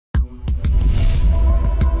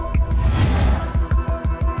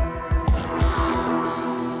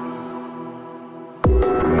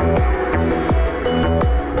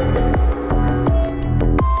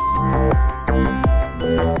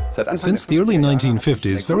Since the early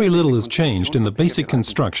 1950s, very little has changed in the basic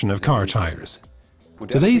construction of car tires.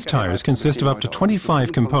 Today's tires consist of up to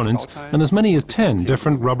 25 components and as many as 10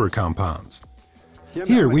 different rubber compounds.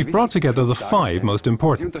 Here we've brought together the 5 most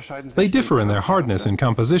important. They differ in their hardness and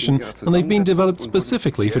composition, and they've been developed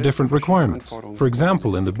specifically for different requirements. For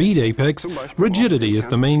example, in the bead apex, rigidity is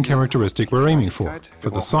the main characteristic we're aiming for. For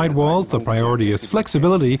the sidewalls, the priority is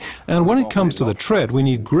flexibility, and when it comes to the tread, we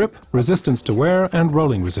need grip, resistance to wear, and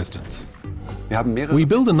rolling resistance. We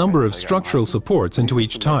build a number of structural supports into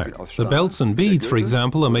each tire. The belts and beads, for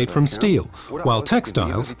example, are made from steel, while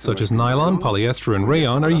textiles, such as nylon, polyester and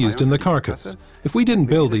rayon, are used in the carcass. If we didn't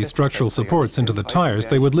build these structural supports into the tires,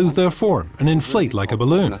 they would lose their form and inflate like a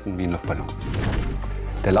balloon.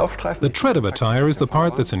 The tread of a tire is the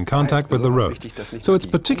part that's in contact with the road, so it's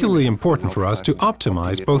particularly important for us to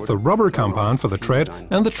optimize both the rubber compound for the tread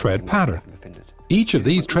and the tread pattern. Each of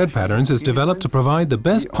these tread patterns is developed to provide the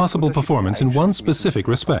best possible performance in one specific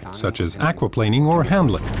respect, such as aquaplaning or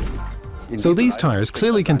handling. So these tires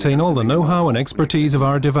clearly contain all the know-how and expertise of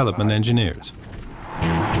our development engineers.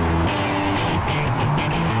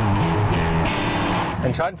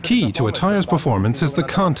 Key to a tire's performance is the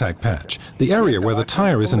contact patch, the area where the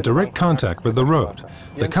tire is in direct contact with the road.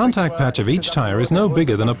 The contact patch of each tire is no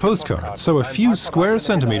bigger than a postcard, so a few square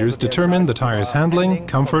centimeters determine the tire's handling,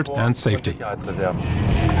 comfort and safety.